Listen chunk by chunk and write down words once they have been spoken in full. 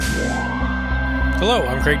Hello,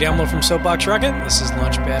 I'm Craig Damlow from Soapbox Rocket. This is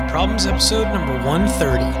Launchpad Problems, episode number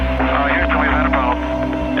 130. Houston, we've had a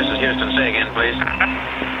problem. This is Houston. Say again, please.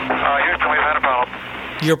 Houston, we've had a problem.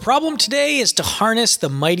 Your problem today is to harness the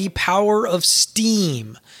mighty power of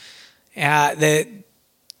steam.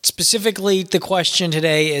 Specifically, the question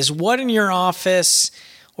today is, what in your office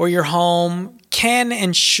or your home can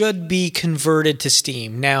and should be converted to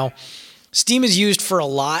steam? Now, steam is used for a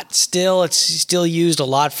lot still. It's still used a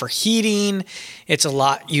lot for heating. It's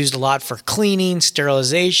used a lot for cleaning,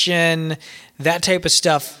 sterilization, that type of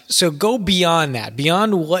stuff. So go beyond that,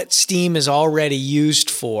 beyond what steam is already used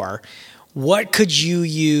for. What could you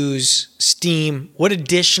use steam? What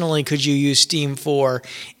additionally could you use steam for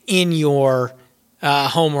in your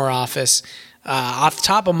home or office? Off the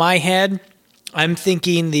top of my head, I'm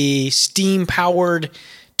thinking the steam-powered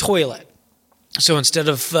toilet. So instead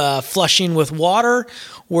of flushing with water,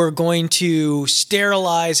 we're going to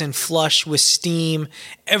sterilize and flush with steam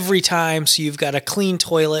every time, so you've got a clean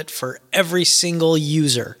toilet for every single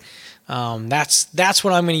user. That's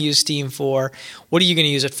what I'm going to use steam for. What are you going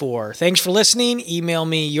to use it for? Thanks for listening. Email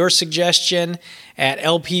me your suggestion at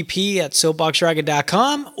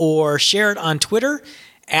lpp@soapboxrocket.com or share it on Twitter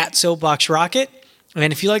 @soapboxrocket.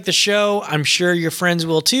 And if you like the show, I'm sure your friends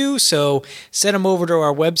will too. So send them over to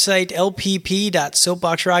our website,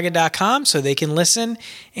 lpp.soapboxrocket.com, so they can listen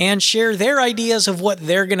and share their ideas of what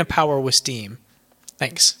they're going to power with steam.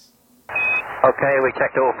 Thanks. Okay, we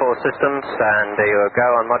checked all four systems, and you were go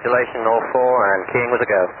on modulation, all four, and keying was a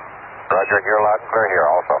go. Roger, you're loud and clear here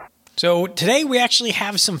also. So today we actually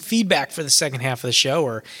have some feedback for the second half of the show,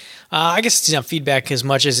 or I guess it's not feedback as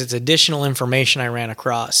much as it's additional information I ran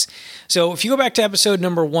across. So if you go back to episode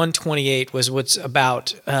number 128, was what's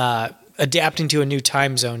about adapting to a new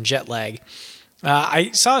time zone, jet lag.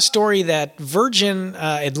 I saw a story that Virgin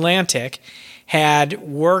Atlantic had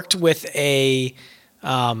worked with a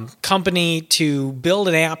company to build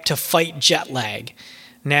an app to fight jet lag.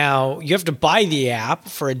 Now, you have to buy the app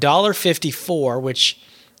for $1.54, which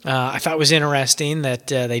I thought was interesting that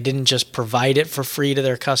they didn't just provide it for free to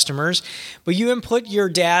their customers. But you input your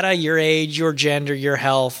data, your age, your gender, your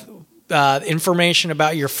health, information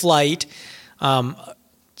about your flight,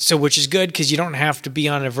 which is good because you don't have to be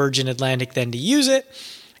on a Virgin Atlantic then to use it.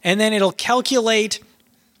 And then it'll calculate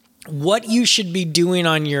what you should be doing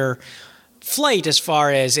on your flight as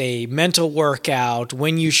far as a mental workout,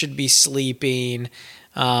 when you should be sleeping,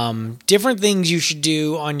 different things you should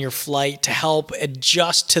do on your flight to help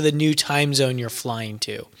adjust to the new time zone you're flying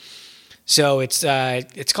to. So it's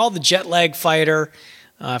called the Jet Lag Fighter.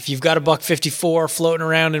 If you've got $1.54 floating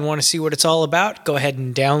around and want to see what it's all about, go ahead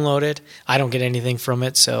and download it. I don't get anything from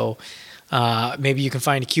it, so maybe you can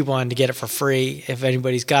find a coupon to get it for free. If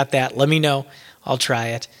anybody's got that, let me know. I'll try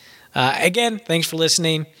it. Again, thanks for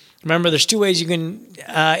listening. Remember, there's two ways you can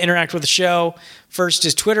interact with the show. First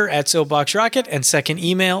is Twitter @SoapboxRocket, and second,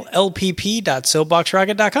 email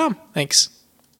lpp.soapboxrocket.com. Thanks.